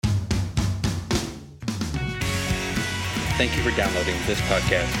Thank you for downloading this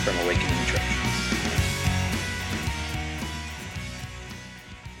podcast from Awakening Church.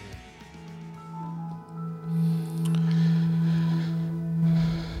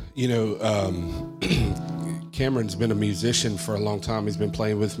 You know, Cameron's been a musician for a long time. He's been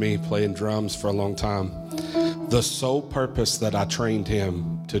playing with me, playing drums for a long time. The sole purpose that I trained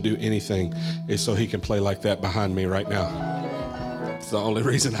him to do anything is so he can play like that behind me right now. It's the only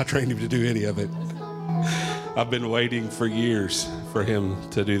reason I trained him to do any of it. I've been waiting for years for him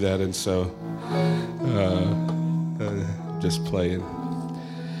to do that, and so just playing.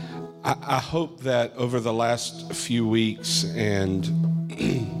 I hope that over the last few weeks, and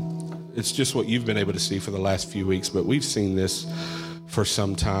it's just what you've been able to see for the last few weeks, but we've seen this for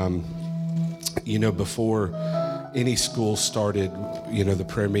some time. You know, before any school started, you know, the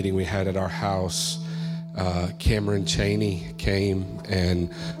prayer meeting we had at our house, Cameron Chaney came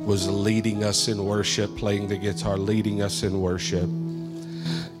and was leading us in worship, playing the guitar, leading us in worship.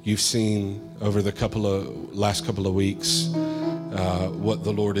 You've seen over the last couple of weeks what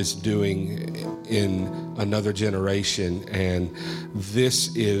the Lord is doing in another generation, and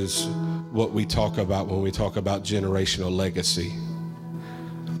this is what we talk about when we talk about generational legacy.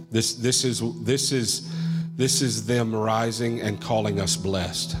 This is them rising and calling us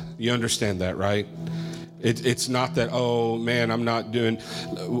blessed. You understand that, right? It's not that, oh man, I'm not doing.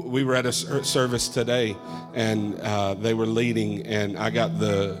 We were at a service today, and they were leading, and I got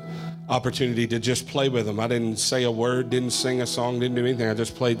the opportunity to just play with them. I didn't say a word, didn't sing a song, didn't do anything. I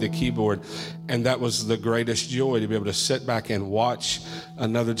just played the keyboard, and that was the greatest joy, to be able to sit back and watch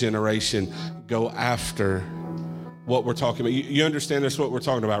another generation go after what we're talking about. You understand that's what we're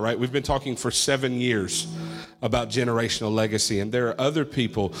talking about, right? We've been talking for 7 years about generational legacy, and there are other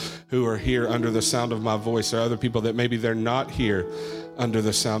people who are here under the sound of my voice. There are other people that maybe they're not here under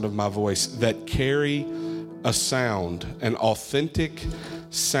the sound of my voice that carry a sound, an authentic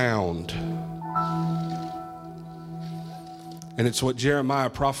sound. And it's what Jeremiah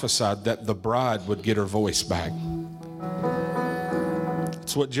prophesied, that the bride would get her voice back.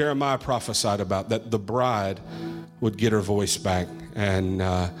 It's what Jeremiah prophesied about, that the bride would get her voice back. And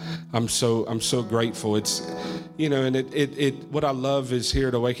I'm so grateful. It's, you know, and it what I love is here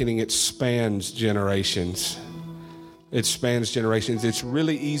at Awakening, it spans generations. It spans generations. It's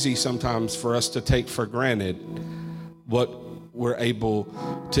really easy sometimes for us to take for granted what we're able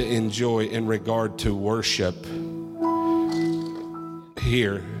to enjoy in regard to worship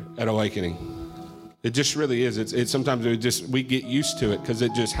here at Awakening. It just really is. It's sometimes we get used to it because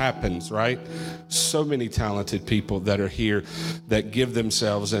it just happens, right? So many talented people that are here that give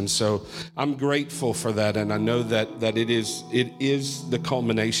themselves, and so I'm grateful for that, and I know that it is the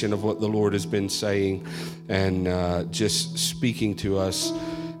culmination of what the Lord has been saying and just speaking to us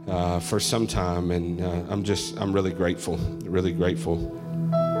for some time, and I'm really grateful, really grateful.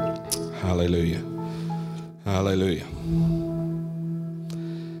 Hallelujah, hallelujah.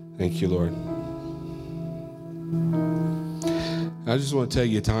 Thank you, Lord. I just want to tell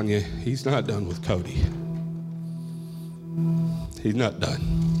you, Tanya, he's not done with Cody. He's not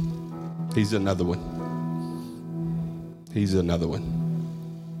done. He's another one. He's another one.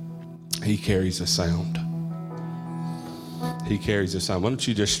 He carries a sound. He carries a sound. Why don't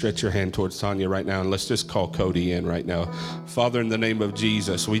you just stretch your hand towards Tanya right now, and let's just call Cody in right now. Father, in the name of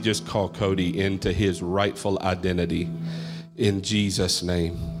Jesus, we just call Cody into his rightful identity in Jesus'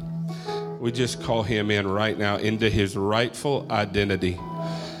 name. We just call him in right now into his rightful identity,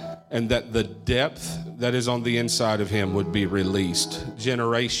 and that the depth that is on the inside of him would be released.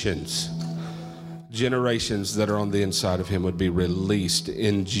 Generations that are on the inside of him would be released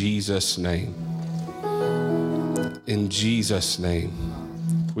in Jesus' name. In Jesus' name.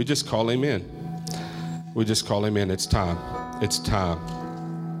 We just call him in. We just call him in. It's time. It's time.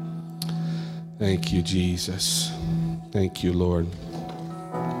 Thank you, Jesus. Thank you, Lord.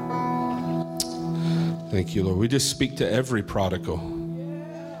 Thank you, Lord. We just speak to every prodigal.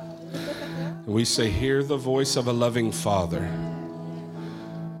 And we say, hear the voice of a loving Father.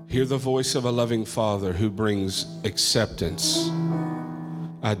 Hear the voice of a loving Father who brings acceptance,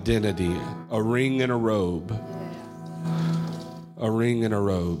 identity, a ring and a robe. A ring and a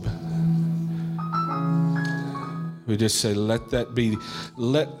robe. We just say, let that be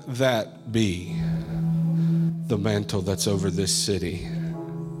the mantle that's over this city.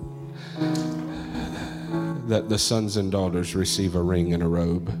 That the sons and daughters receive a ring and a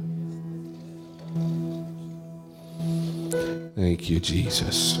robe. Thank you,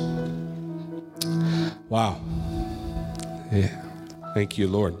 Jesus. Wow. Yeah. Thank you,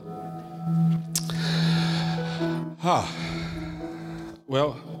 Lord.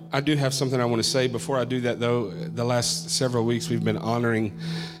 Well, I do have something I want to say. Before I do that, though, the last several weeks we've been honoring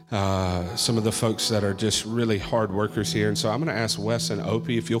some of the folks that are just really hard workers here. And so I'm going to ask Wes and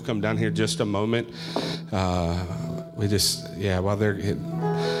Opie if you'll come down here just a moment. While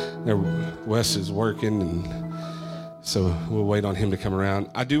Wes is working, and so we'll wait on him to come around.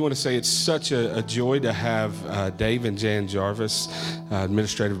 I do want to say it's such a joy to have Dave and Jan Jarvis,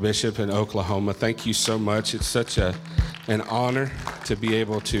 Administrative Bishop in Oklahoma. Thank you so much. It's such an honor to be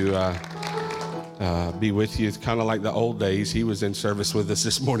able to be with you. It's kind of like the old days. He was in service with us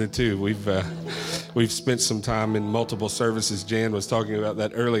this morning too. We've spent some time in multiple services. Jan was talking about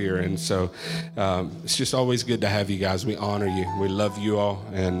that earlier, and so it's just always good to have you guys. We honor you. We love you all,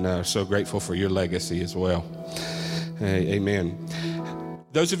 and so grateful for your legacy as well. Amen.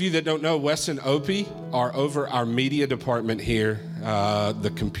 Those of you that don't know, Wes and Opie are over our media department here.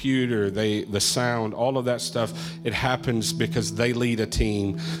 The computer, the sound, all of that stuff, it happens because they lead a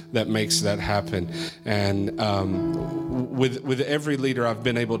team that makes that happen. And with every leader, I've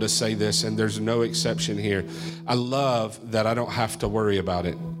been able to say this, and there's no exception here. I love that I don't have to worry about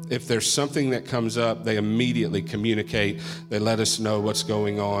it. If there's something that comes up, they immediately communicate. They let us know what's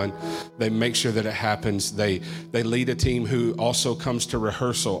going on. They make sure that it happens. They lead a team who also comes to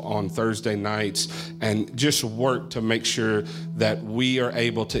rehearsal on Thursday nights and just work to make sure that we are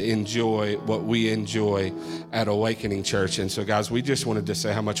able to enjoy what we enjoy at Awakening Church. And so, guys, we just wanted to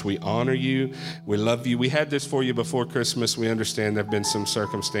say how much we honor you. We love you. We had this for you before Christmas. We understand there have been some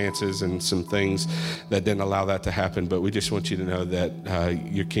circumstances and some things that didn't allow that to happen, but we just want you to know that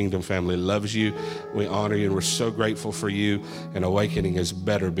your Kingdom family loves you. We honor you, and we're so grateful for you. And Awakening is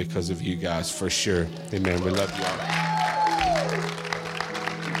better because of you guys, for sure. Amen. We love you all.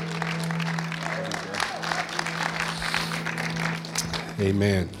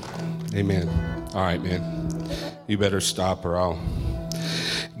 Amen. Amen. All right, man. You better stop or I'll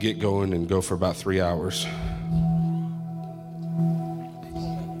get going and go for about 3 hours.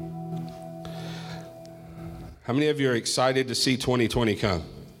 How many of you are excited to see 2020 come?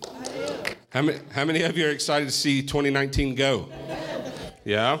 How many of you are excited to see 2019 go?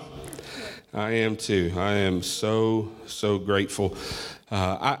 Yeah? I am too. I am so grateful.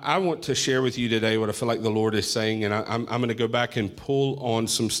 I want to share with you today what I feel like the Lord is saying, and I'm going to go back and pull on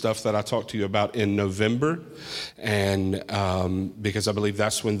some stuff that I talked to you about in November, and because I believe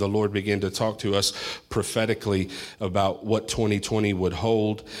that's when the Lord began to talk to us prophetically about what 2020 would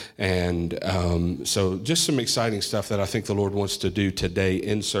hold, and so just some exciting stuff that I think the Lord wants to do today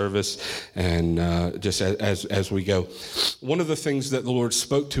in service, and just as we go. One of the things that the Lord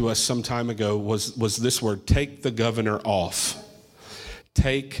spoke to us some time ago was this word: take the governor off.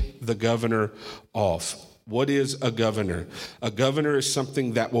 Take the governor off. What is a governor? A governor is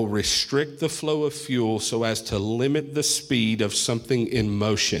something that will restrict the flow of fuel so as to limit the speed of something in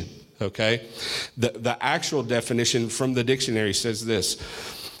motion, okay? The actual definition from the dictionary says this: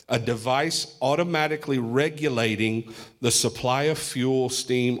 a device automatically regulating the supply of fuel,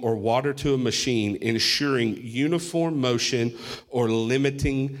 steam, or water to a machine, ensuring uniform motion or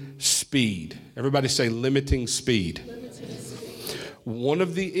limiting speed. Everybody say limiting speed. One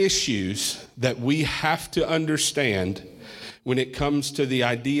of the issues that we have to understand when it comes to the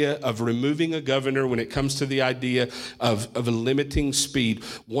idea of removing a governor, when it comes to the idea of limiting speed,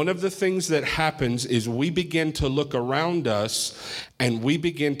 one of the things that happens is we begin to look around us and we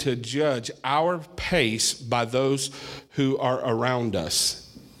begin to judge our pace by those who are around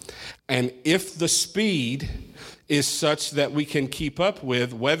us. And if the speed is such that we can keep up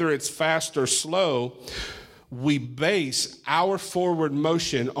with, whether it's fast or slow, we base our forward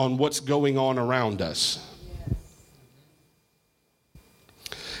motion on what's going on around us.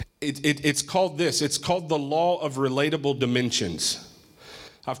 It's called this. It's called the law of relatable dimensions.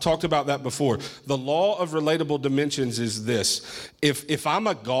 I've talked about that before. The law of relatable dimensions is this. If I'm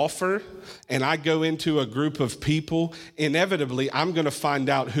a golfer and I go into a group of people, inevitably I'm going to find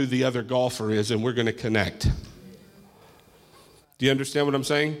out who the other golfer is and we're going to connect. Do you understand what I'm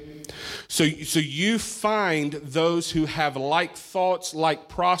saying? So you find those who have like thoughts, like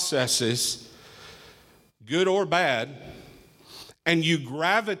processes, good or bad, and you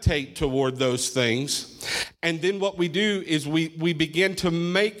gravitate toward those things. And then what we do is we begin to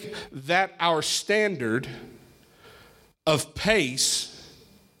make that our standard of pace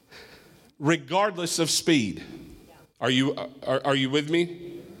regardless of speed. Are you with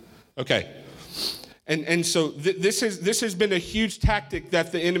me? Okay. And so this has been a huge tactic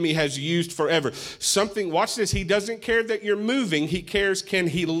that the enemy has used forever. Watch this, he doesn't care that you're moving, he cares, can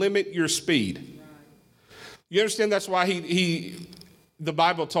he limit your speed? You understand that's why the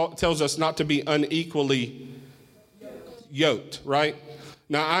Bible tells us not to be unequally yoked, right?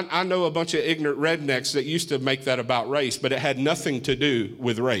 Now, I know a bunch of ignorant rednecks that used to make that about race, but it had nothing to do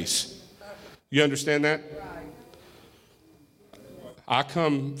with race. You understand that? I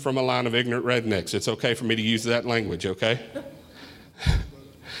come from a line of ignorant rednecks. It's okay for me to use that language, okay?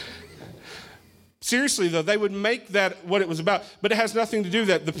 Seriously, though, they would make that what it was about, but it has nothing to do with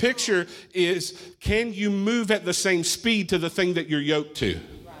that. The picture is, can you move at the same speed to the thing that you're yoked to?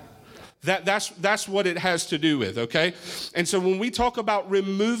 That's what it has to do with, okay? And so when we talk about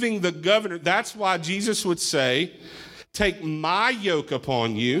removing the governor, that's why Jesus would say, take my yoke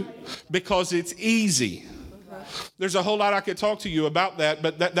upon you because it's easy. There's a whole lot I could talk to you about that,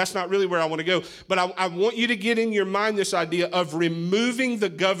 but that's not really where I want to go. But I want you to get in your mind this idea of removing the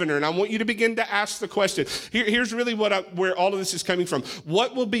governor, and I want you to begin to ask the question. Here's really where all of this is coming from.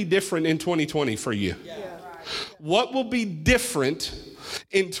 What will be different in 2020 for you? What will be different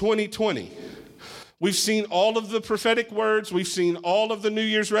in 2020? We've seen all of the prophetic words. We've seen all of the New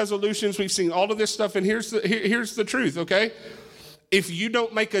Year's resolutions. We've seen all of this stuff, and here's the truth, okay? If you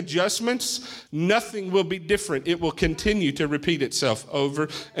don't make adjustments, nothing will be different. It will continue to repeat itself over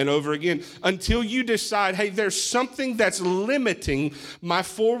and over again until you decide, hey, there's something that's limiting my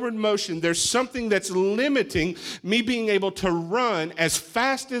forward motion. There's something that's limiting me being able to run as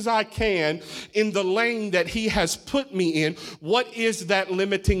fast as I can in the lane that he has put me in. What is that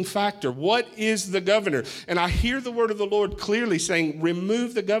limiting factor? What is the governor? And I hear the word of the Lord clearly saying,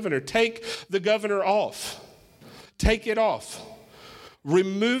 remove the governor. Take the governor off. Take it off.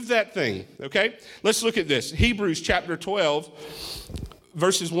 Remove that thing, okay? Let's look at this. Hebrews chapter 12,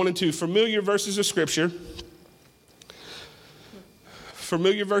 verses 1 and 2. Familiar verses of Scripture.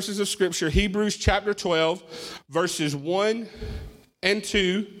 Hebrews chapter 12, verses 1 and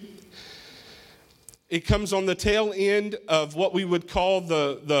 2. It comes on the tail end of what we would call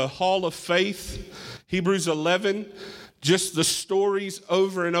the hall of faith. Hebrews 11. Just the stories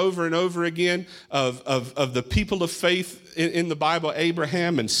over and over and over again of the people of faith in the Bible,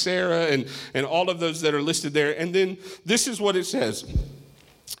 Abraham and Sarah and all of those that are listed there. And then this is what it says.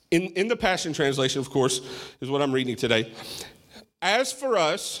 In the Passion Translation, of course, is what I'm reading today. As for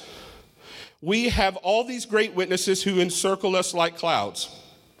us, we have all these great witnesses who encircle us like clouds.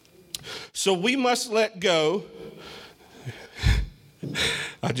 So we must let go.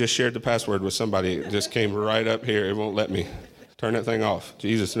 I just shared the password with somebody. It just came right up here. It won't let me. Turn that thing off.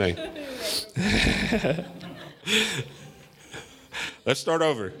 Jesus' name. Let's start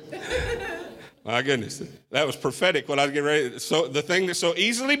over. My goodness. That was prophetic when I was getting ready. So the thing that so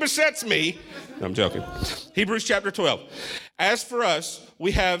easily besets me. No, I'm joking. Hebrews chapter 12. As for us,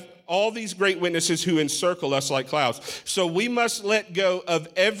 we have all these great witnesses who encircle us like clouds. So we must let go of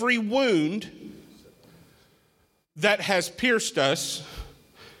every wound that has pierced us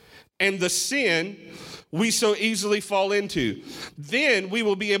and the sin we so easily fall into. Then we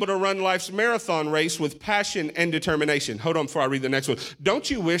will be able to run life's marathon race with passion and determination. Hold on before I read the next one. Don't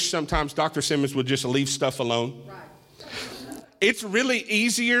you wish sometimes Dr. Simmons would just leave stuff alone? Right. It's really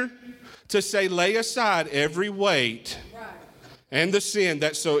easier to say, lay aside every weight and the sin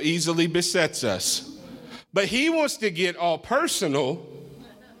that so easily besets us. But he wants to get all personal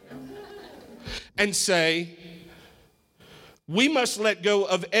and say, we must let go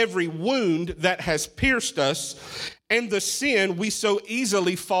of every wound that has pierced us and the sin we so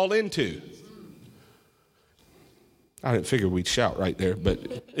easily fall into. I didn't figure we'd shout right there,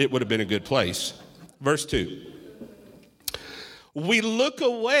 but it would have been a good place. Verse 2. We look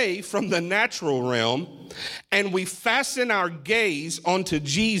away from the natural realm and we fasten our gaze onto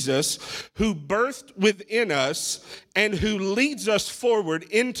Jesus, who birthed within us and who leads us forward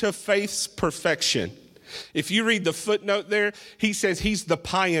into faith's perfection. If you read the footnote there, he says he's the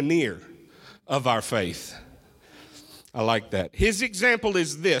pioneer of our faith. I like that. His example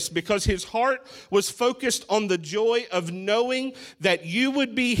is this: because his heart was focused on the joy of knowing that you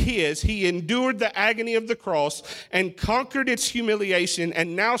would be his, he endured the agony of the cross and conquered its humiliation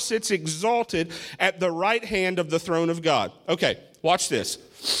and now sits exalted at the right hand of the throne of God. Okay, watch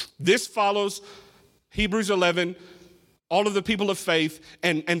this. This follows Hebrews 11, all of the people of faith,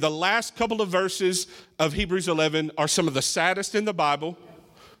 and the last couple of verses of Hebrews 11 are some of the saddest in the Bible.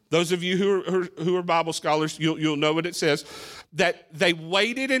 Those of you who are Bible scholars, you'll know what it says, that they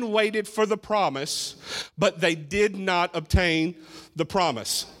waited and waited for the promise, but they did not obtain the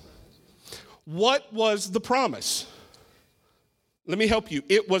promise. What was the promise? Let me help you.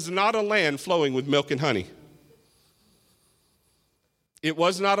 It was not a land flowing with milk and honey. It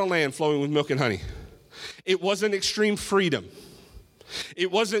was not a land flowing with milk and honey. It wasn't extreme freedom. It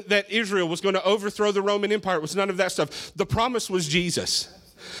wasn't that Israel was going to overthrow the Roman Empire. It was none of that stuff. The promise was Jesus.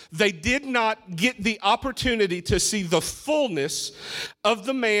 they did not get the opportunity to see the fullness of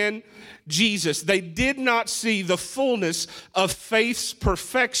the man Jesus. They did not see the fullness of faith's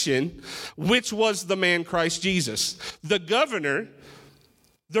perfection, which was the man Christ Jesus. The governor,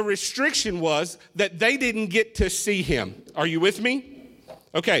 the restriction was that they didn't get to see him. Are you with me?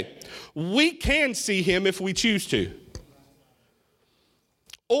 Okay. We can see him if we choose to.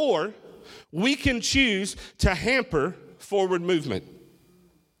 Or we can choose to hamper forward movement.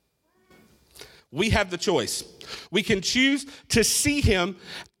 We have the choice. We can choose to see him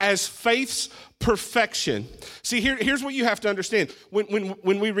as faith's perfection. See, here's what you have to understand. When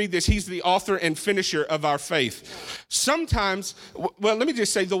we read this, he's the author and finisher of our faith. Sometimes, well, let me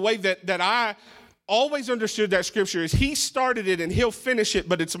just say the way that I always understood that scripture is he started it and he'll finish it,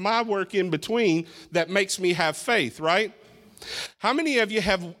 but it's my work in between that makes me have faith, right? How many of you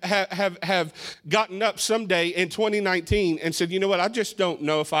have gotten up someday in 2019 and said, you know what, I just don't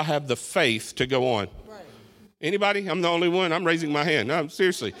know if I have the faith to go on? Anybody? I'm the only one. I'm raising my hand. No,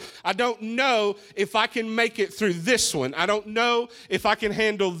 seriously. I don't know if I can make it through this one. I don't know if I can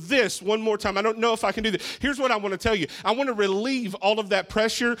handle this one more time. I don't know if I can do this. Here's what I want to tell you. I want to relieve all of that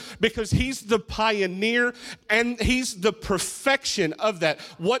pressure because he's the pioneer and he's the perfection of that.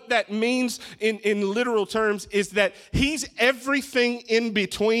 What that means in literal terms is that he's everything in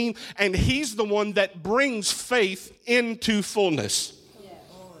between and he's the one that brings faith into fullness.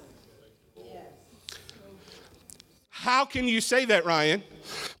 How can you say that, Ryan?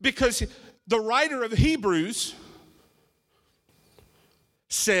 Because the writer of Hebrews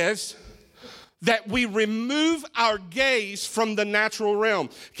says that we remove our gaze from the natural realm.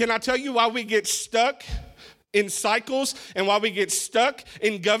 Can I tell you why we get stuck in cycles and why we get stuck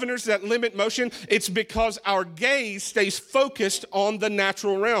in governors that limit motion? It's because our gaze stays focused on the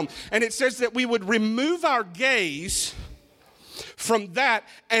natural realm. And it says that we would remove our gaze from that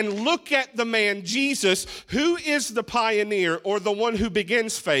and look at the man Jesus, who is the pioneer or the one who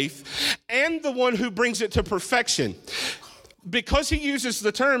begins faith and the one who brings it to perfection. Because he uses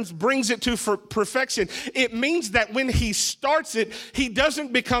the terms brings it to perfection, it means that when he starts it, he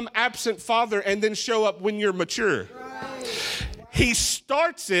doesn't become absent father and then show up when you're mature. Right. He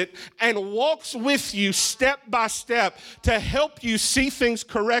starts it and walks with you step by step to help you see things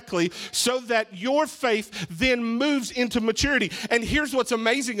correctly so that your faith then moves into maturity. And here's what's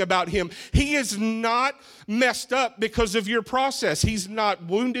amazing about him. He is not messed up because of your process. He's not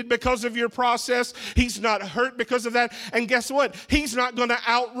wounded because of your process. He's not hurt because of that. And guess what? He's not going to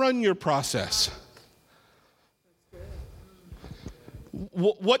outrun your process.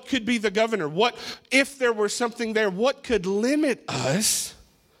 What could be the governor? What, if there were something there, what could limit us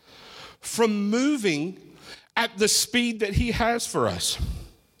from moving at the speed that he has for us?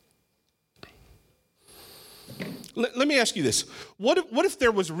 Let me ask you this. What if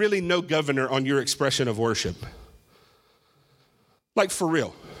there was really no governor on your expression of worship? Like for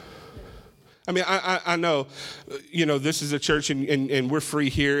real. I mean, I know, this is a church and we're free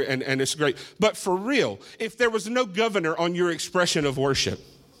here and it's great. But for real, if there was no governor on your expression of worship,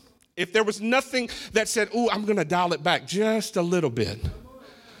 if there was nothing that said, I'm going to dial it back just a little bit.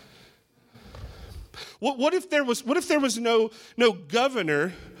 What if there was no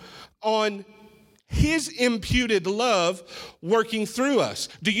governor on his imputed love working through us?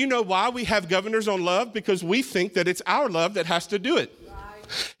 Do you know why we have governors on love? Because we think that it's our love that has to do it.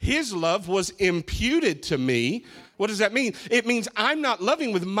 His love was imputed to me. What does that mean? It means I'm not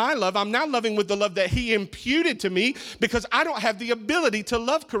loving with my love. I'm now loving with the love that he imputed to me because I don't have the ability to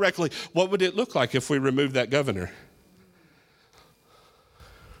love correctly. What would it look like if we removed that governor?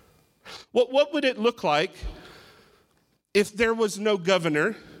 What would it look like if there was no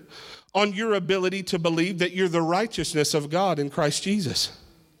governor on your ability to believe that you're the righteousness of God in Christ Jesus?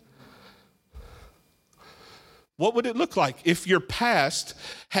 What would it look like if your past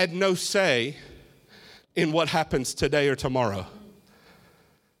had no say in what happens today or tomorrow?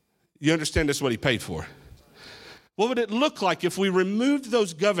 You understand this is what he paid for. What would it look like if we removed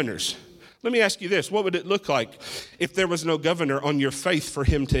those governors? Let me ask you this. What would it look like if there was no governor on your faith for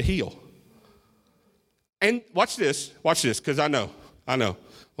him to heal? And watch this, because I know.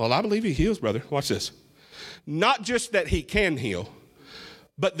 Well, I believe he heals, brother. Watch this. Not just that he can heal,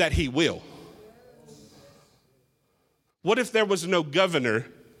 but that he will. What if there was no governor?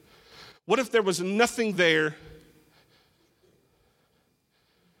 What if there was nothing there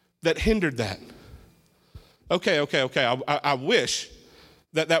that hindered that? Okay. I wish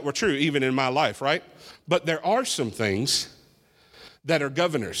that were true even in my life, right? But there are some things that are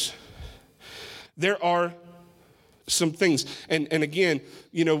governors. There are some things, and again,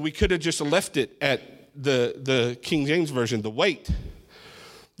 we could have just left it at the King James Version, the weight.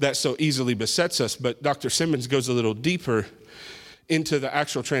 that so easily besets us. But Dr. Simmons goes a little deeper into the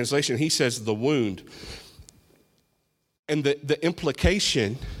actual translation. He says the wound. And the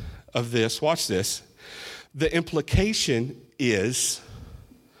implication of this, watch this, the implication is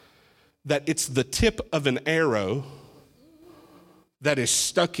that it's the tip of an arrow that is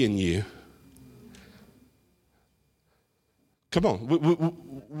stuck in you. Come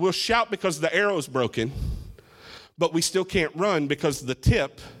on, we'll shout because the arrow's broken, but we still can't run because the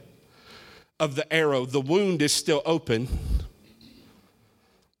tip of the arrow, the wound is still open.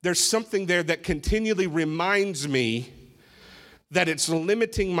 There's something there that continually reminds me that it's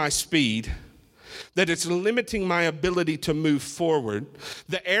limiting my speed, that it's limiting my ability to move forward.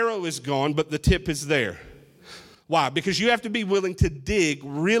 The arrow is gone, but the tip is there. Why? Because you have to be willing to dig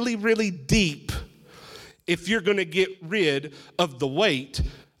really, really deep if you're going to get rid of the weight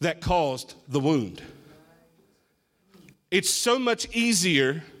that caused the wound. It's so much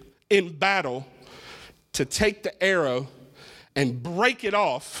easier in battle to take the arrow and break it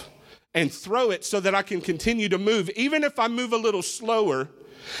off and throw it so that I can continue to move, even if I move a little slower,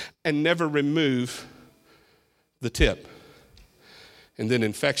 and never remove the tip. And then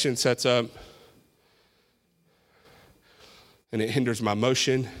infection sets up, and it hinders my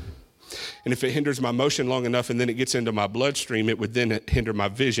motion. And if it hinders my motion long enough and then it gets into my bloodstream, it would then hinder my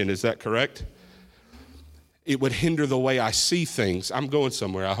vision. Is that correct? It would hinder the way I see things. I'm going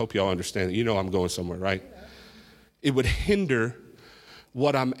somewhere. I hope y'all understand. You know I'm going somewhere, right? It would hinder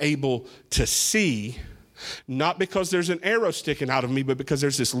what I'm able to see, not because there's an arrow sticking out of me, but because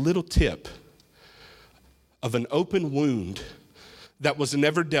there's this little tip of an open wound that was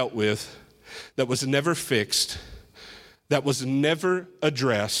never dealt with, that was never fixed, that was never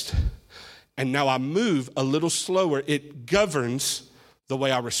addressed. And now I move a little slower. It governs the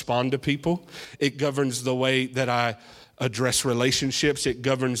way I respond to people. It governs the way that I address relationships. It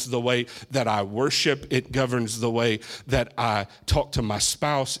governs the way that I worship. It governs the way that I talk to my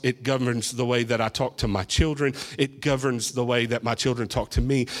spouse. It governs the way that I talk to my children. It governs the way that my children talk to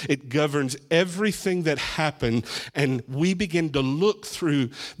me. It governs everything that happened. And we begin to look through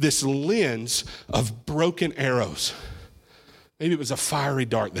this lens of broken arrows. Maybe it was a fiery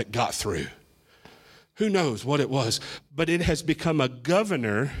dart that got through. Who knows what it was? But it has become a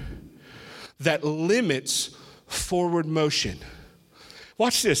governor that limits forward motion.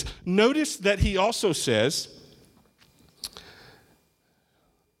 Watch this. Notice that he also says,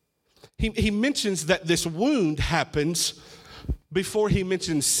 he mentions that this wound happens before he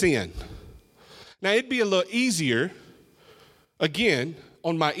mentions sin. Now, it'd be a little easier, again,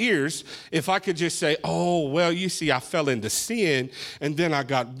 on my ears, if I could just say, oh, well, you see, I fell into sin and then I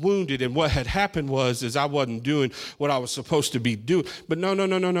got wounded, and what had happened was I wasn't doing what I was supposed to be doing. But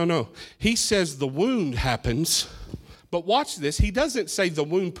no. He says the wound happens, but watch this. He doesn't say the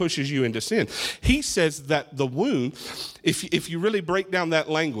wound pushes you into sin. He says that the wound, if you really break down that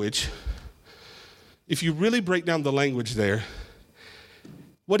language, if you really break down the language there,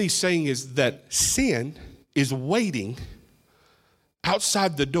 what he's saying is that sin is waiting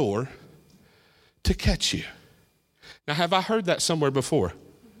outside the door to catch you. Now, have I heard that somewhere before?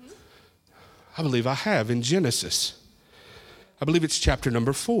 Mm-hmm. I believe I have in Genesis. I believe it's chapter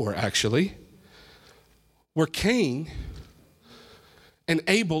number 4, actually, where Cain and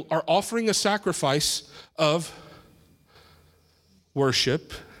Abel are offering a sacrifice of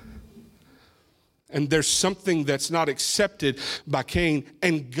worship. And there's something that's not accepted by Cain.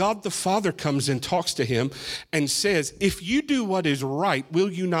 And God the Father comes and talks to him and says, if you do what is right, will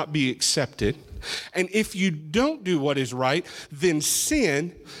you not be accepted? And if you don't do what is right, then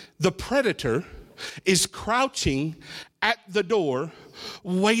sin, the predator, is crouching at the door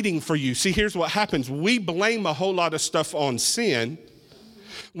waiting for you. See, here's what happens. We blame a whole lot of stuff on sin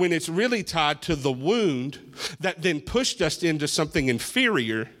when it's really tied to the wound that then pushed us into something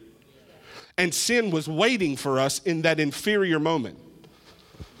inferior. And sin was waiting for us in that inferior moment.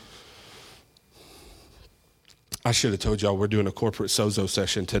 I should have told y'all we're doing a corporate sozo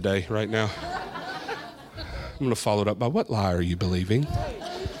session today, right now. I'm going to follow it up by, what lie are you believing?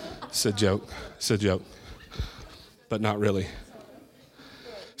 It's a joke. It's a joke. But not really.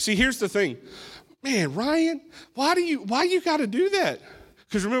 See, here's the thing. Man, Ryan, why you got to do that?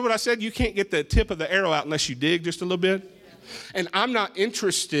 Because remember what I said? You can't get the tip of the arrow out unless you dig just a little bit. And I'm not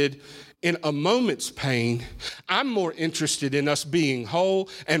interested in a moment's pain. I'm more interested in us being whole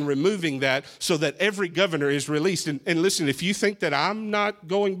and removing that so that every governor is released. And listen, if you think that I'm not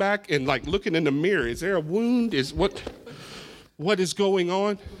going back and like looking in the mirror, is there a wound? What is going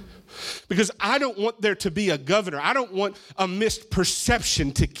on? Because I don't want there to be a governor. I don't want a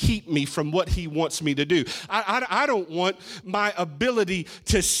misperception to keep me from what he wants me to do. I don't want my ability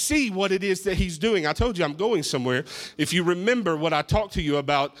to see what it is that he's doing. I told you I'm going somewhere. If you remember what I talked to you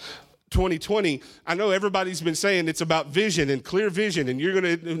about 2020, I know everybody's been saying it's about vision and clear vision, and you're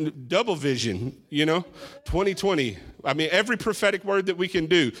going to double vision, 2020. I mean, every prophetic word that we can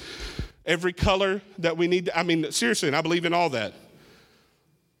do, every color that we need. Seriously, and I believe in all that.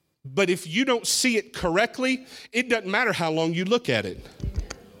 But if you don't see it correctly, it doesn't matter how long you look at it.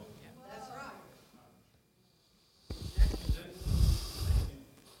 That's right.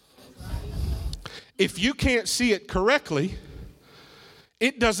 If you can't see it correctly,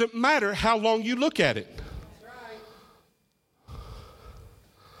 it doesn't matter how long you look at it. That's right.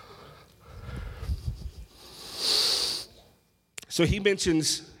 So he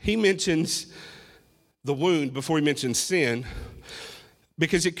mentions the wound before he mentions sin,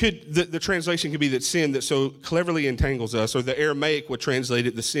 because the translation could be that sin that so cleverly entangles us, or the Aramaic would translate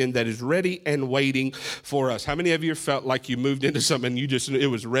it the sin that is ready and waiting for us. How many of you felt like you moved into something and it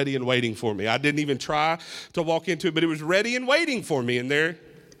was ready and waiting for me? I didn't even try to walk into it, but it was ready and waiting for me. And there,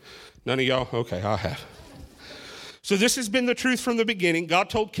 none of y'all? Okay, I have. So this has been the truth from the beginning. God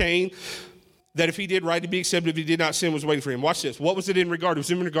told Cain that if he did right, he'd be accepted. If he did not, sin was waiting for him. Watch this. What was it in regard? It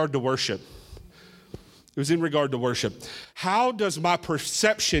was in regard to worship. It was in regard to worship. How does my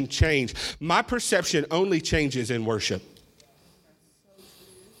perception change? My perception only changes in worship.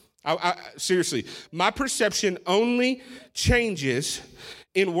 Seriously, my perception only changes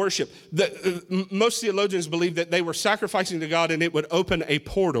in worship. Most theologians believe that they were sacrificing to God and it would open a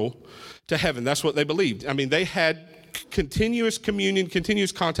portal to heaven. That's what they believed. I mean, they had continuous communion,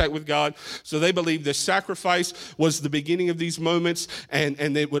 continuous contact with God. So they believed the sacrifice was the beginning of these moments,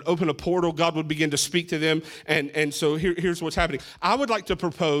 and it would open a portal. God would begin to speak to them. And so here's what's happening. I would like to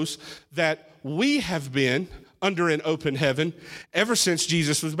propose that we have been under an open heaven ever since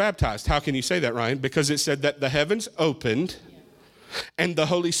Jesus was baptized. How can you say that, Ryan? Because it said that the heavens opened and the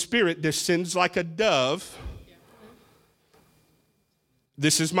Holy Spirit descends like a dove.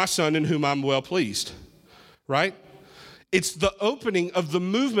 This is my son in whom I'm well pleased, right? It's the opening of the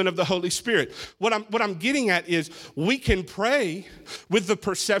movement of the Holy Spirit. What I'm getting at is we can pray with the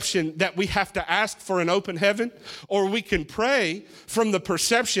perception that we have to ask for an open heaven, or we can pray from the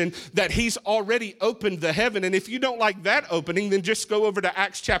perception that he's already opened the heaven. And if you don't like that opening, then just go over to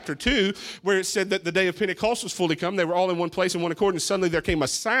Acts chapter 2, where it said that the day of Pentecost was fully come. They were all in one place in one accord, and suddenly there came a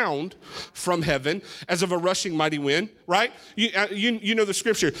sound from heaven as of a rushing mighty wind, right? You know the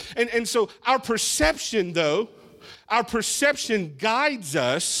scripture. And so our perception, though, our perception guides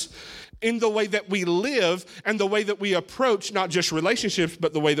us in the way that we live and the way that we approach not just relationships,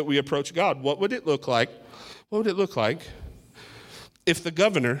 but the way that we approach God. What would it look like? What would it look like if the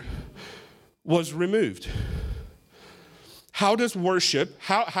governor was removed? How does worship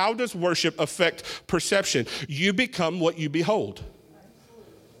affect perception? You become what you behold.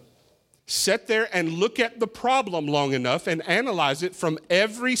 Sit there and look at the problem long enough and analyze it from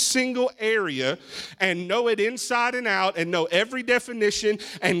every single area and know it inside and out and know every definition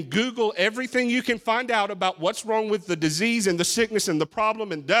and Google everything you can find out about what's wrong with the disease and the sickness and the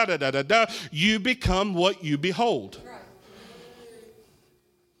problem and da-da-da-da-da. You become what you behold.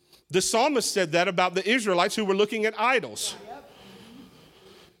 The psalmist said that about the Israelites who were looking at idols.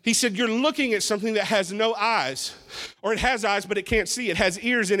 He said, you're looking at something that has no eyes, or it has eyes, but it can't see. It has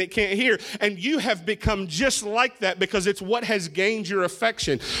ears and it can't hear. And you have become just like that because it's what has gained your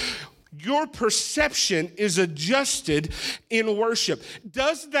affection. Your perception is adjusted in worship.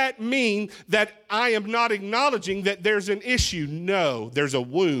 Does that mean that I am not acknowledging that there's an issue? No, there's a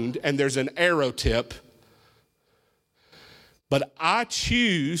wound and there's an arrow tip. But I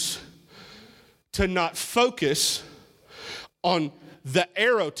choose to not focus on the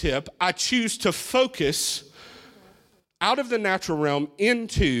arrow tip. I choose to focus out of the natural realm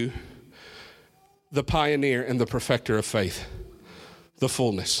into the pioneer and the perfecter of faith, the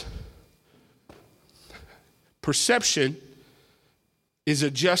fullness. Perception is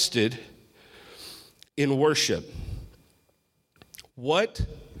adjusted in worship. What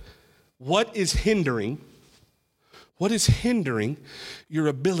is hindering your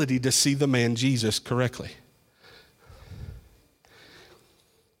ability to see the man Jesus correctly?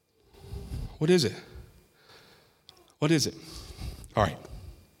 What is it? What is it? All right.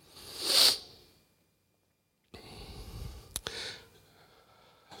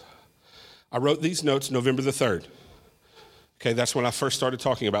 I wrote these notes November the 3rd. Okay, that's when I first started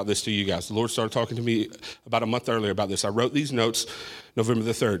talking about this to you guys. The Lord started talking to me about a month earlier about this. I wrote these notes November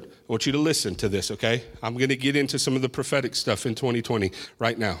the 3rd. I want you to listen to this, okay? I'm going to get into some of the prophetic stuff in 2020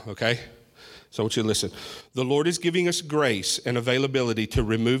 right now, okay? So I want you to listen. The Lord is giving us grace and availability to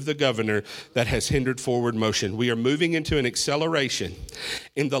remove the governor that has hindered forward motion. We are moving into an acceleration.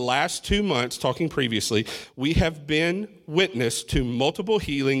 In the last 2 months, talking previously, we have been witness to multiple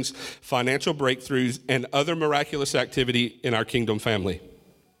healings, financial breakthroughs, and other miraculous activity in our kingdom family.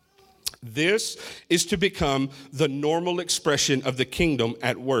 This is to become the normal expression of the kingdom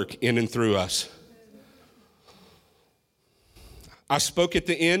at work in and through us. I spoke at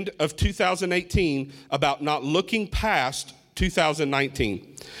the end of 2018 about not looking past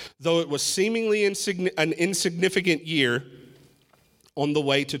 2019. Though it was seemingly an insignificant year on the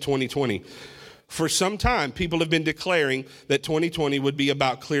way to 2020. For some time, people have been declaring that 2020 would be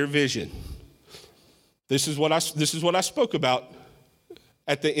about clear vision. This is what I spoke about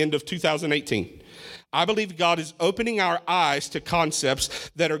at the end of 2018. I believe God is opening our eyes to concepts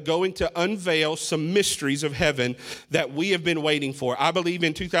that are going to unveil some mysteries of heaven that we have been waiting for. I believe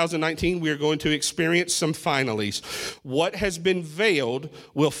in 2019 we are going to experience some finalies. What has been veiled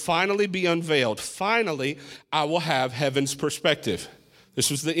will finally be unveiled. Finally, I will have heaven's perspective.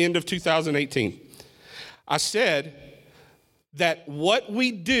 This was the end of 2018. I said that what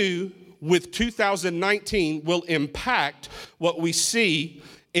we do with 2019 will impact what we see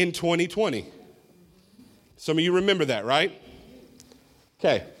in 2020. Some of you remember that, right?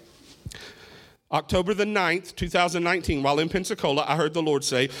 Okay. October the 9th, 2019, while in Pensacola, I heard the Lord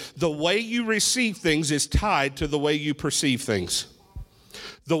say, the way you receive things is tied to the way you perceive things.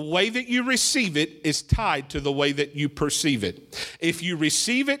 The way that you receive it is tied to the way that you perceive it. If you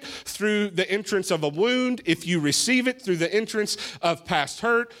receive it through the entrance of a wound, if you receive it through the entrance of past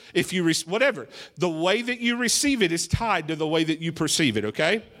hurt, if you whatever, the way that you receive it is tied to the way that you perceive it,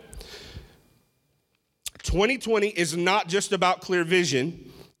 okay? 2020 is not just about clear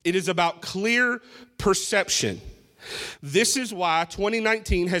vision. It is about clear perception. This is why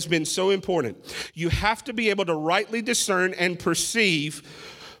 2019 has been so important. You have to be able to rightly discern and perceive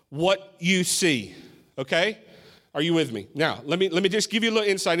what you see, okay? Are you with me? Now, let me just give you a little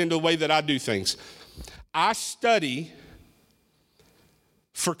insight into the way that I do things. I study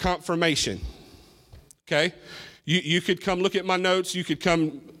for confirmation, okay? You could come look at my notes. You could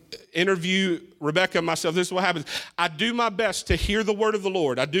come interview Rebecca and myself. This is what happens. I do my best to hear the word of the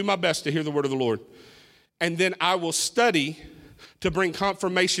Lord. And then I will study to bring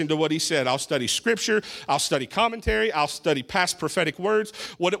confirmation to what he said. I'll study scripture. I'll study commentary. I'll study past prophetic words,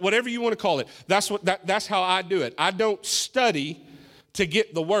 whatever you want to call it. That's how I do it. I don't study to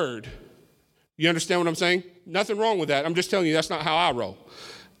get the word. You understand what I'm saying? Nothing wrong with that. I'm just telling you that's not how I roll.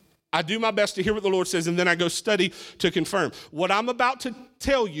 I do my best to hear what the Lord says, and then I go study to confirm. What I'm about to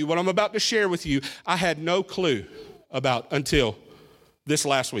tell you, what I'm about to share with you, I had no clue about until this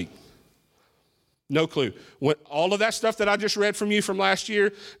last week. No clue. When all of that stuff that I just read from you from last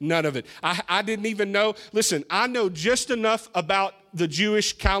year, none of it. I didn't even know. Listen, I know just enough about the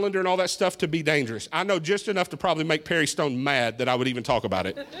Jewish calendar and all that stuff to be dangerous. I know just enough to probably make Perry Stone mad that I would even talk about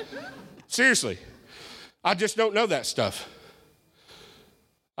it. Seriously. I just don't know that stuff.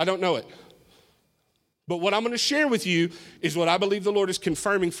 I don't know it. But what I'm going to share with you is what I believe the Lord is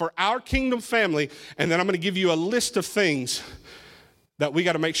confirming for our kingdom family, and then I'm going to give you a list of things that we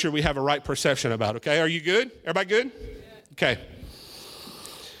got to make sure we have a right perception about, okay? Are you good? Everybody good? Okay.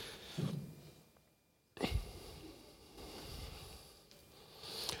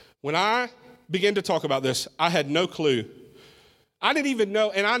 When I began to talk about this, I had no clue. I didn't even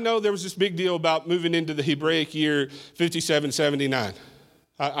know, and I know there was this big deal about moving into the Hebraic year 5779.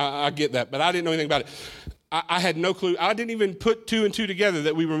 I get that, but I didn't know anything about it. I had no clue. I didn't even put two and two together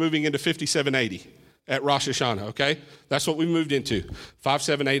that we were moving into 5780 at Rosh Hashanah, okay? That's what we moved into,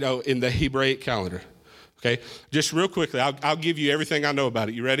 5780 in the Hebraic calendar, okay? Just real quickly, I'll give you everything I know about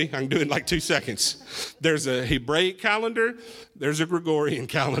it. You ready? I can do it in like 2 seconds. There's a Hebraic calendar. There's a Gregorian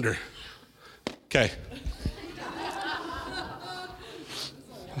calendar, okay?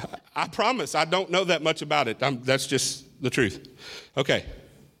 I promise I don't know that much about it. That's just the truth, okay?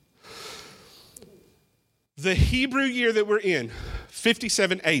 The Hebrew year that we're in,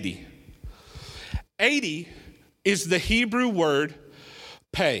 5780. 80 is the Hebrew word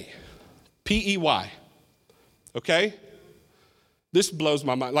pay, P-E-Y, okay? This blows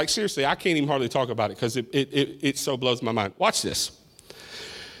my mind. Like, seriously, I can't even hardly talk about it because it so blows my mind. Watch this.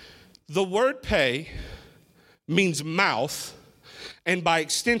 The word pay means mouth, and by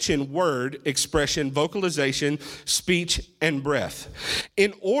extension, word, expression, vocalization, speech, and breath.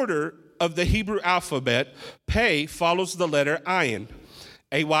 In order of the Hebrew alphabet, Pei follows the letter ayin,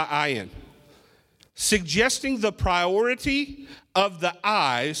 A-Y-I-N, suggesting the priority of the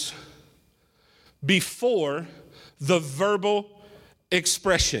eyes before the verbal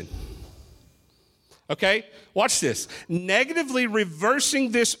expression. Okay, watch this. Negatively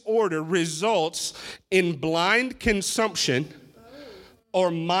reversing this order results in blind consumption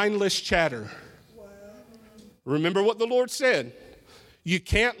or mindless chatter. Remember what the Lord said. You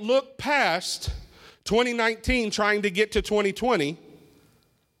can't look past 2019 trying to get to 2020.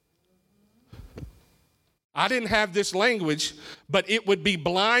 I didn't have this language, but it would be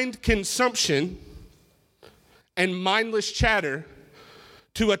blind consumption and mindless chatter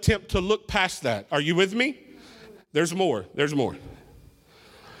to attempt to look past that. Are you with me? There's more. There's more.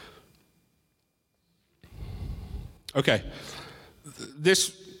 Okay.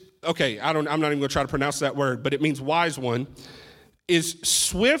 I'm not even going to try to pronounce that word, but it means wise one, is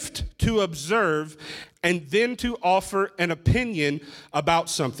swift to observe and then to offer an opinion about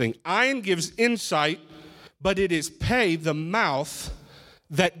something. Ayin gives insight, but it is Pei, the mouth,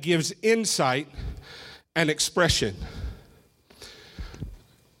 that gives insight and expression.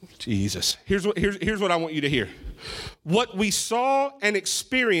 Jesus. Here's what I want you to hear. What we saw and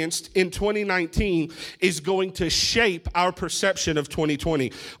experienced in 2019 is going to shape our perception of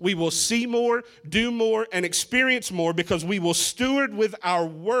 2020. We will see more, do more, and experience more because we will steward with our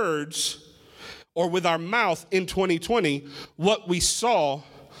words or with our mouth in 2020 what we saw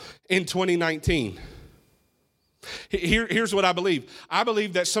in 2019. Here's what I believe. I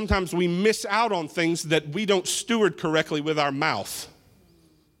believe that sometimes we miss out on things that we don't steward correctly with our mouth.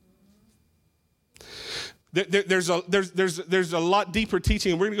 There's a lot deeper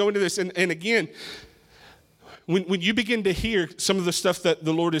teaching, and we're going to go into this. And again, when you begin to hear some of the stuff that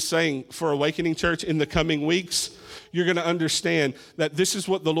the Lord is saying for Awakening Church in the coming weeks, you're going to understand that this is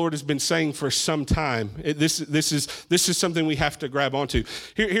what the Lord has been saying for some time. This is something we have to grab onto.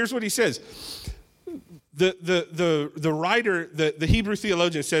 Here's what he says. The writer, the Hebrew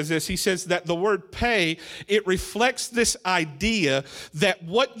theologian says this. He says that the word pay, it reflects this idea that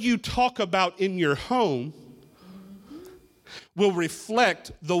what you talk about in your home will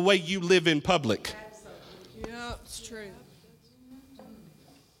reflect the way you live in public. Yeah, it's true.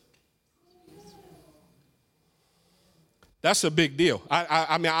 That's a big deal.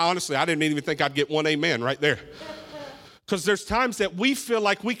 I mean, honestly, I didn't even think I'd get one amen right there. Because there's times that we feel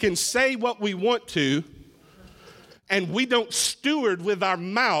like we can say what we want to, and we don't steward with our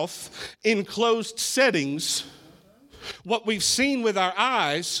mouth in closed settings what we've seen with our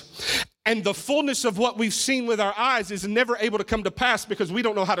eyes, and the fullness of what we've seen with our eyes is never able to come to pass because we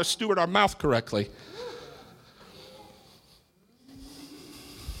don't know how to steward our mouth correctly.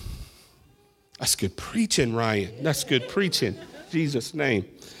 That's good preaching, Ryan. That's good preaching. In Jesus' name.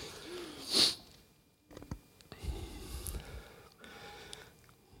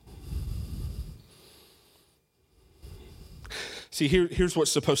 See, here's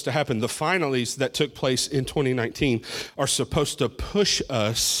what's supposed to happen. The finales that took place in 2019 are supposed to push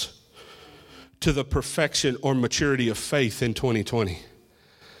us to the perfection or maturity of faith in 2020.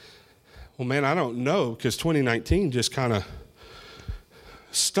 Well, man, I don't know, because 2019 just kind of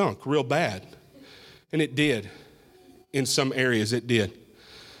stunk real bad. And it did. In some areas, it did.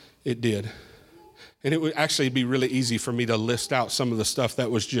 It did. And it would actually be really easy for me to list out some of the stuff that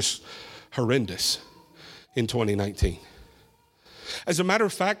was just horrendous in 2019. As a matter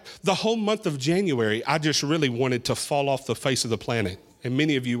of fact, the whole month of January, I just really wanted to fall off the face of the planet. And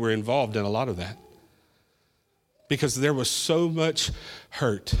many of you were involved in a lot of that. Because there was so much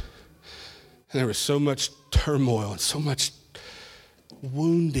hurt. And there was so much turmoil and so much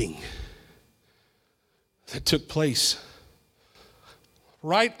wounding that took place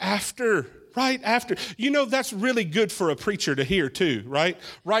right after. You know, that's really good for a preacher to hear too, right?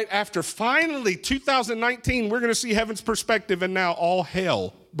 Right after, finally, 2019, we're going to see heaven's perspective, and now all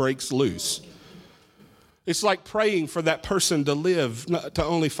hell breaks loose. It's like praying for that person to live, to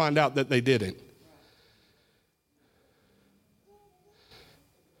only find out that they didn't.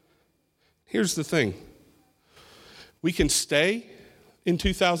 Here's the thing. We can stay in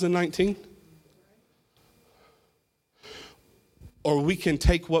 2019, or we can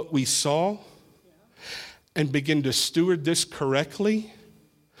take what we saw and begin to steward this correctly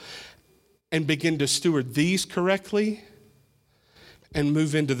and begin to steward these correctly and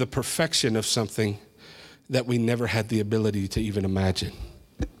move into the perfection of something that we never had the ability to even imagine.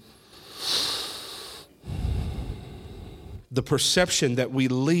 The perception that we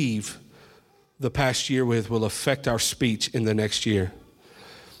leave the past year with will affect our speech in the next year.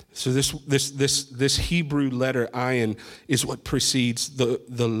 So this Hebrew letter ayin is what precedes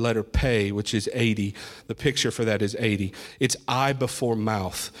the letter pei, which is 80. The picture for that is 80. It's eye before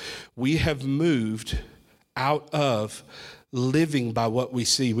mouth. We have moved out of living by what we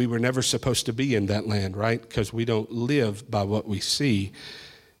see. We were never supposed to be in that land, right? Because we don't live by what we see.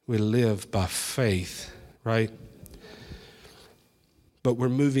 We live by faith, right? But we're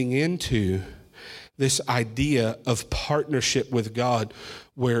moving into this idea of partnership with God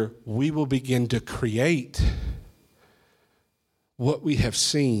where we will begin to create what we have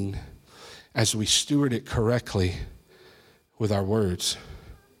seen as we steward it correctly with our words.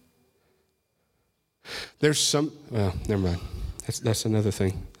 There's some, well, never mind. That's another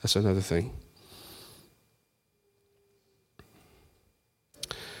thing. That's another thing.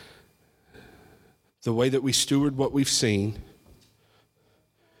 The way that we steward what we've seen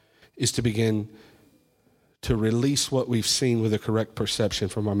is to begin to release what we've seen with a correct perception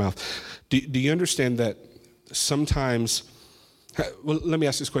from our mouth. Do you understand that sometimes, well, let me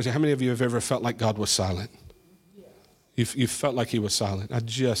ask this question. How many of you have ever felt like God was silent? You've felt like he was silent. I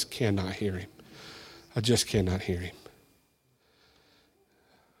just cannot hear him. I just cannot hear him.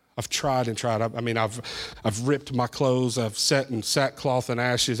 I've tried and tried. I mean, I've ripped my clothes. I've sat in sackcloth and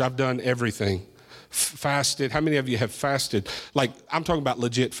ashes. I've done everything. Fasted. How many of you have fasted? Like, I'm talking about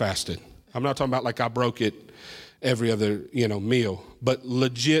legit fasted. I'm not talking about like I broke it every other, meal, but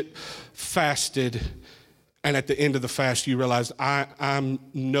legit fasted. And at the end of the fast, you realize I'm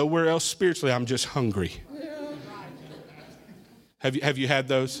nowhere else spiritually. I'm just hungry. Have you had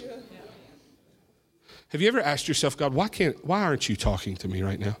those? Have you ever asked yourself, God, why aren't you talking to me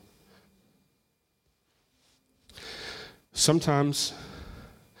right now? Sometimes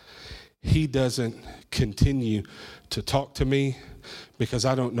he doesn't continue to talk to me because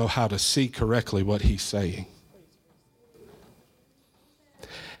I don't know how to see correctly what he's saying.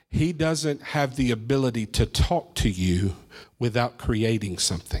 He doesn't have the ability to talk to you without creating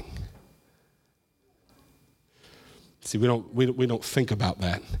something. See, we don't think about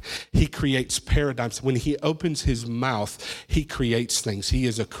that. He creates paradigms. When he opens his mouth, he creates things. He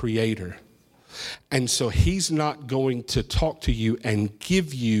is a creator. And so he's not going to talk to you and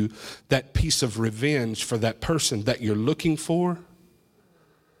give you that piece of revenge for that person that you're looking for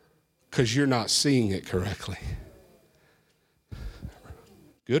because you're not seeing it correctly.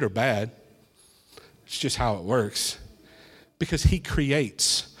 Good or bad, it's just how it works. Because he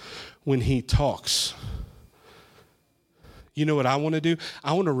creates when he talks. You know what I want to do?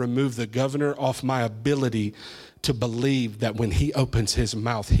 I want to remove the governor off my ability to believe that when he opens his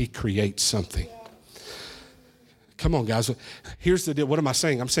mouth, he creates something. Come on, guys. Here's the deal. What am I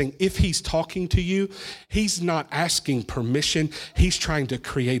saying? I'm saying if he's talking to you, he's not asking permission. He's trying to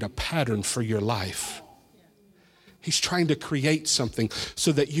create a pattern for your life. He's trying to create something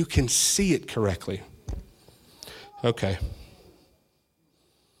so that you can see it correctly. Okay.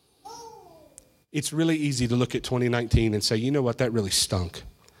 It's really easy to look at 2019 and say, you know what, that really stunk.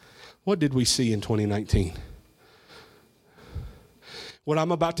 What did we see in 2019? What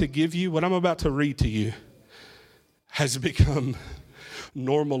I'm about to give you, what I'm about to read to you, has become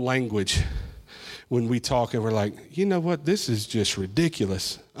normal language when we talk and we're like, you know what, this is just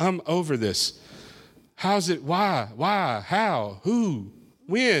ridiculous. I'm over this. How's it? Why? How? Who?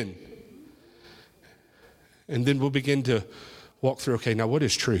 When? And then we'll begin to walk through, okay, now what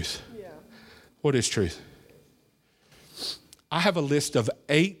is truth? Yeah. What is truth? I have a list of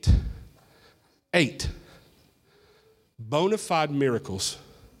eight bona fide miracles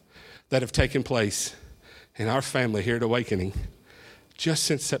that have taken place in our family here at Awakening just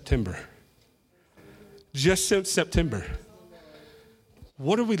since September. Just since September.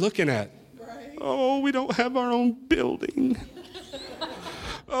 What are we looking at? Oh, we don't have our own building.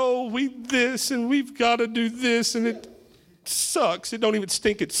 Oh, we this and we've got to do this and it sucks. It don't even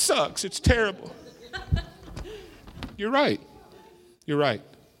stink. It sucks. It's terrible. You're right. You're right.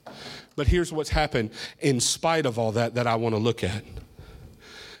 But here's what's happened in spite of all that I want to look at.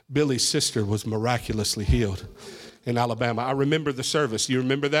 Billy's sister was miraculously healed in Alabama. I remember the service. You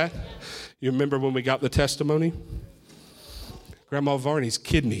remember that? You remember when we got the testimony? Grandma Varney's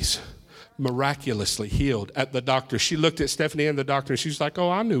kidneys miraculously healed at the doctor. She looked at Stephanie and the doctor and she was like,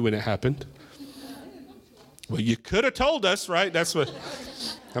 oh, I knew when it happened. Well, you could have told us, right? That's what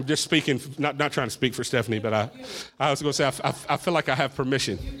I'm just speaking, not trying to speak for Stephanie, but I was going to say, I feel like I have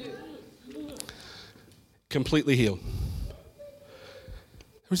permission. Completely healed.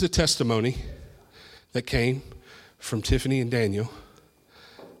 There was a testimony that came from Tiffany and Daniel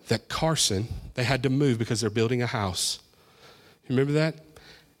that Carson, they had to move because they're building a house. You remember that?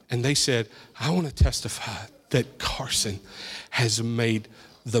 And they said, I want to testify that Carson has made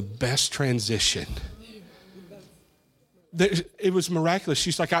the best transition. It was miraculous.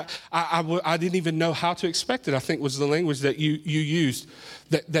 She's like, I didn't even know how to expect it, I think was the language that you used,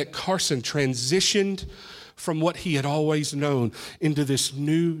 that Carson transitioned from what he had always known into this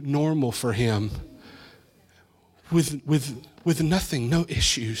new normal for him with nothing, no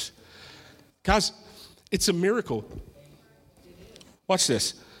issues. Guys, it's a miracle. Watch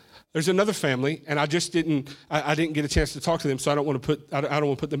this. There's another family, and I didn't get a chance to talk to them, so I don't want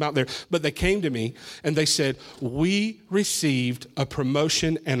to put them out there. But they came to me and they said, we received a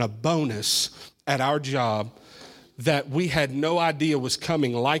promotion and a bonus at our job that we had no idea was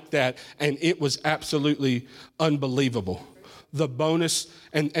coming like that, and it was absolutely unbelievable. The bonus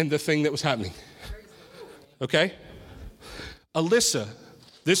and the thing that was happening. Okay? Alyssa,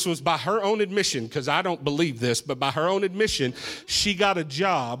 this was by her own admission, because I don't believe this, but by her own admission, she got a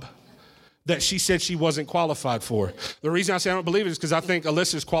job that she said she wasn't qualified for. The reason I say I don't believe it is because I think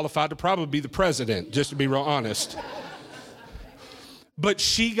Alyssa's qualified to probably be the president, just to be real honest. But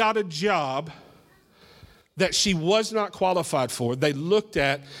she got a job that she was not qualified for. They looked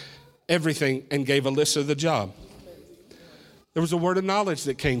at everything and gave Alyssa the job. There was a word of knowledge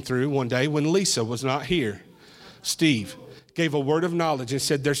that came through one day when Lisa was not here. Steve gave a word of knowledge and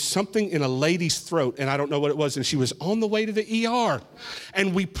said, there's something in a lady's throat, and I don't know what it was, and she was on the way to the ER.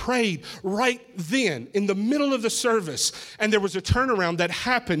 And we prayed right then in the middle of the service, and there was a turnaround that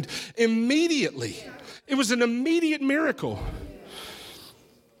happened immediately. It was an immediate miracle.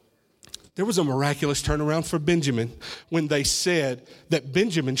 There was a miraculous turnaround for Benjamin when they said that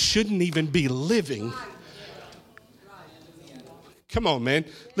Benjamin shouldn't even be living. Come on, man.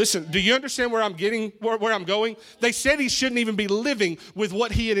 Listen, do you understand where I'm going? They said he shouldn't even be living with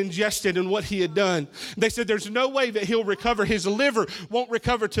what he had ingested and what he had done. They said there's no way that he'll recover. His liver won't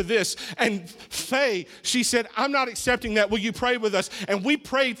recover to this. And Faye, she said, I'm not accepting that. Will you pray with us? And we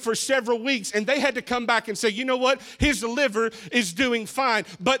prayed for several weeks, and they had to come back and say, you know what? His liver is doing fine,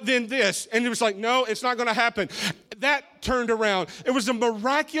 but then this. And it was like, no, it's not going to happen. That turned around. It was a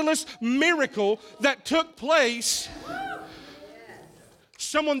miraculous miracle that took place.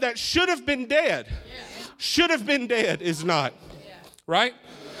 Someone that should have been dead is not, right?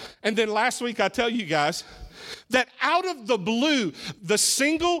 And then last week I tell you guys that out of the blue,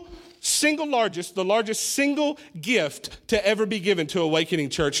 the largest single gift to ever be given to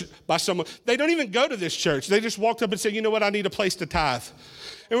Awakening Church by someone, they don't even go to this church. They just walked up and said, you know what, I need a place to tithe.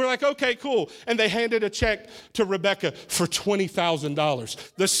 And we're like, okay, cool. And they handed a check to Rebecca for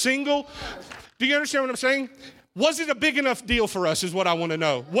 $20,000. Do you understand what I'm saying? Was it a big enough deal for us is what I want to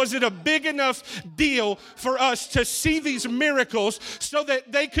know. Was it a big enough deal for us to see these miracles so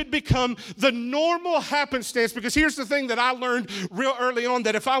that they could become the normal happenstance? Because here's the thing that I learned real early on,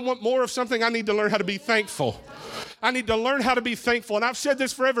 that if I want more of something, I need to learn how to be thankful. I need to learn how to be thankful. And I've said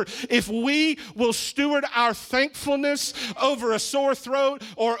this forever. If we will steward our thankfulness over a sore throat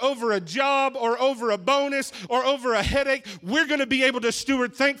or over a job or over a bonus or over a headache, we're going to be able to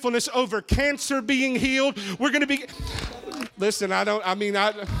steward thankfulness over cancer being healed. We're going to be, listen, I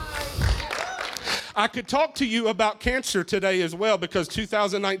could talk to you about cancer today as well, because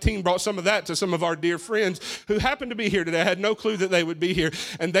 2019 brought some of that to some of our dear friends who happened to be here today. I had no clue that they would be here.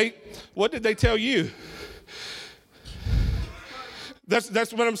 And what did they tell you?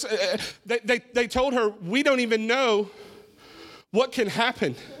 That's what I'm saying. They told her, we don't even know what can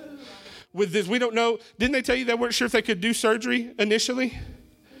happen with this. We don't know. Didn't they tell you they weren't sure if they could do surgery initially?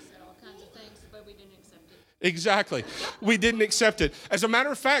 We said all kinds of things, but we didn't accept it. Exactly. We didn't accept it. As a matter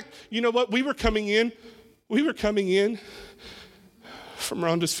of fact, you know what? We were coming in from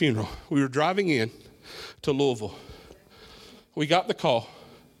Rhonda's funeral. We were driving in to Louisville. We got the call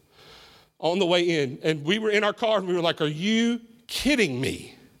on the way in, and we were in our car, and we were like, are you kidding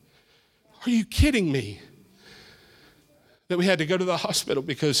me? Are you kidding me? That we had to go to the hospital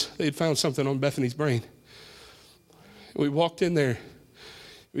because they had found something on Bethany's brain. We walked in there.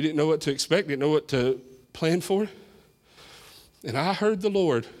 We didn't know what to expect, didn't know what to plan for. And I heard the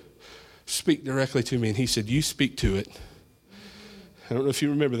Lord speak directly to me, and he said, you speak to it. I don't know if you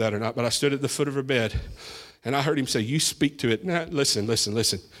remember that or not, but I stood at the foot of her bed, and I heard him say, you speak to it. Now, listen.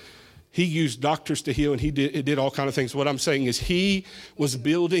 He used doctors to heal, and he did all kinds of things. What I'm saying is he was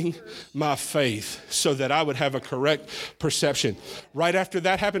building my faith so that I would have a correct perception. Right after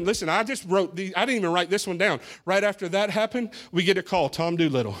that happened, listen, I just wrote I didn't even write this one down. Right after that happened, we get a call. Tom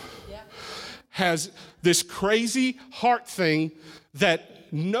Doolittle has this crazy heart thing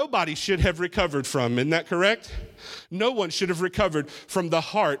that nobody should have recovered from. Isn't that correct? No one should have recovered from the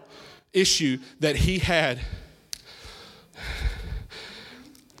heart issue that he had.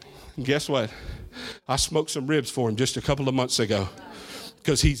 Guess what? I smoked some ribs for him just a couple of months ago.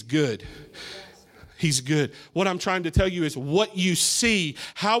 because he's good. He's good. What I'm trying to tell you is what you see,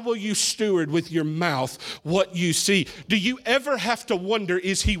 how will you steward with your mouth what you see? Do you ever have to wonder,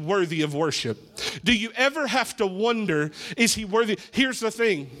 is he worthy of worship? Do you ever have to wonder, is he worthy? Here's the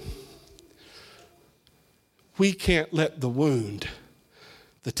thing. We can't let the wound,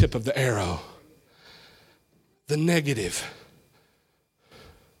 the tip of the arrow, the negative,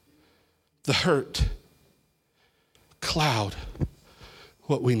 the hurt, cloud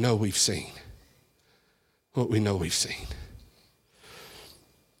what we know we've seen. What we know we've seen.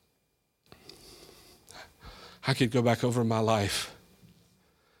 I could go back over my life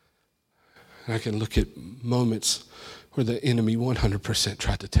and I can look at moments where the enemy 100%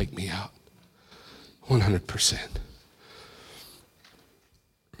 tried to take me out. 100%.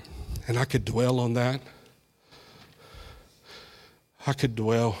 And I could dwell on that. I could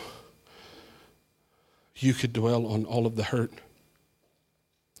dwell. You could dwell on all of the hurt.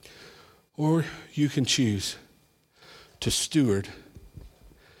 Or you can choose to steward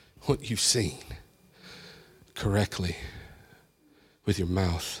what you've seen correctly with your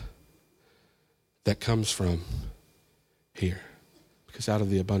mouth. That comes from here. Because out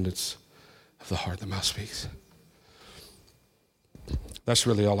of the abundance of the heart, the mouth speaks. That's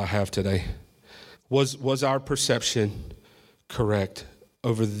really all I have today. Was our perception correct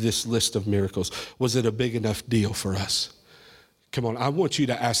over this list of miracles? Was it a big enough deal for us? Come on, I want you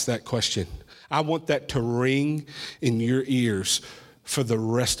to ask that question. I want that to ring in your ears for the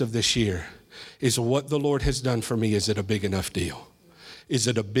rest of this year. Is what the Lord has done for me, is it a big enough deal? Is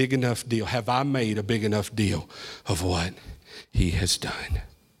it a big enough deal? Have I made a big enough deal of what he has done?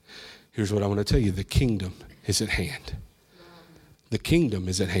 Here's what I want to tell you. The kingdom is at hand. The kingdom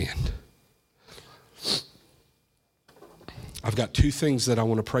is at hand. I've got two things that I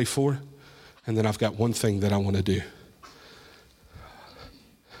want to pray for, and then I've got one thing that I want to do.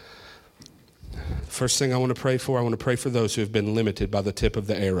 First thing I want to pray for those who have been limited by the tip of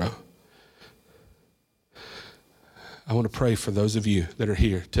the arrow. I want to pray for those of you that are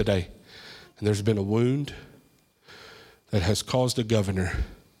here today, and there's been a wound that has caused a governor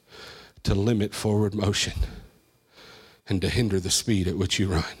to limit forward motion and to hinder the speed at which you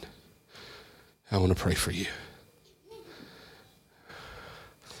run. I want to pray for you.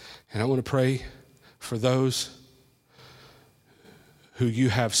 And I want to pray for those who you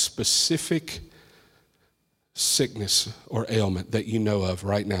have specific sickness or ailment that you know of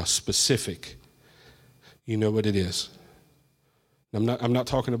right now, specific. You know what it is. I'm not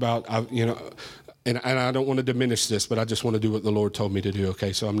talking about, and I don't want to diminish this, but I just want to do what the Lord told me to do,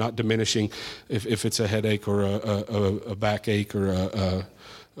 okay? So I'm not diminishing if it's a headache or a backache or a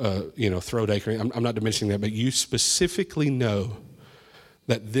throat ache. I'm not diminishing that, but you specifically know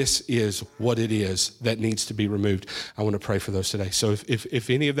that this is what it is that needs to be removed. I want to pray for those today. So if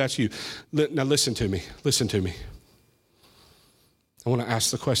any of that's you, now listen to me. I want to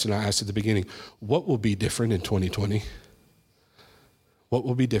ask the question I asked at the beginning. What will be different in 2020? What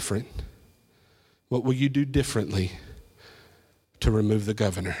will be different? What will you do differently to remove the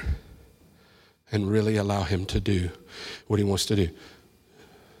governor and really allow him to do what he wants to do?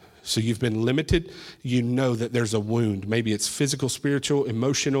 So you've been limited. You know that there's a wound. Maybe it's physical, spiritual,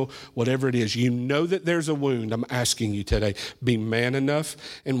 emotional, whatever it is. You know that there's a wound. I'm asking you today, be man enough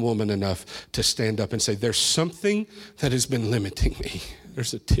and woman enough to stand up and say, there's something that has been limiting me.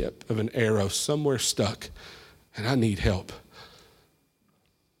 There's a tip of an arrow somewhere stuck, and I need help.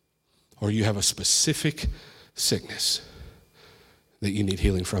 Or you have a specific sickness that you need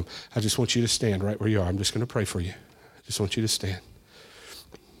healing from. I just want you to stand right where you are. I'm just going to pray for you. I just want you to stand.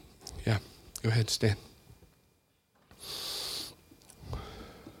 Yeah, go ahead, stand.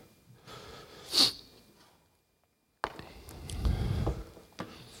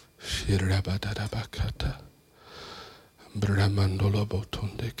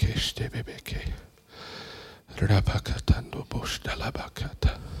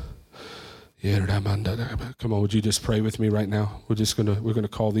 Come on, would you just pray with me right now? We're gonna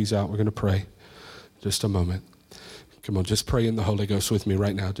call these out. We're gonna pray. Just a moment. Come on, just pray in the Holy Ghost with me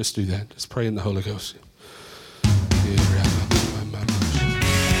right now. Just do that. Just pray in the Holy Ghost.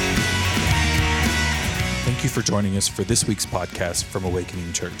 Thank you for joining us for this week's podcast from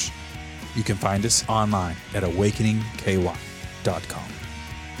Awakening Church. You can find us online at awakeningky.com.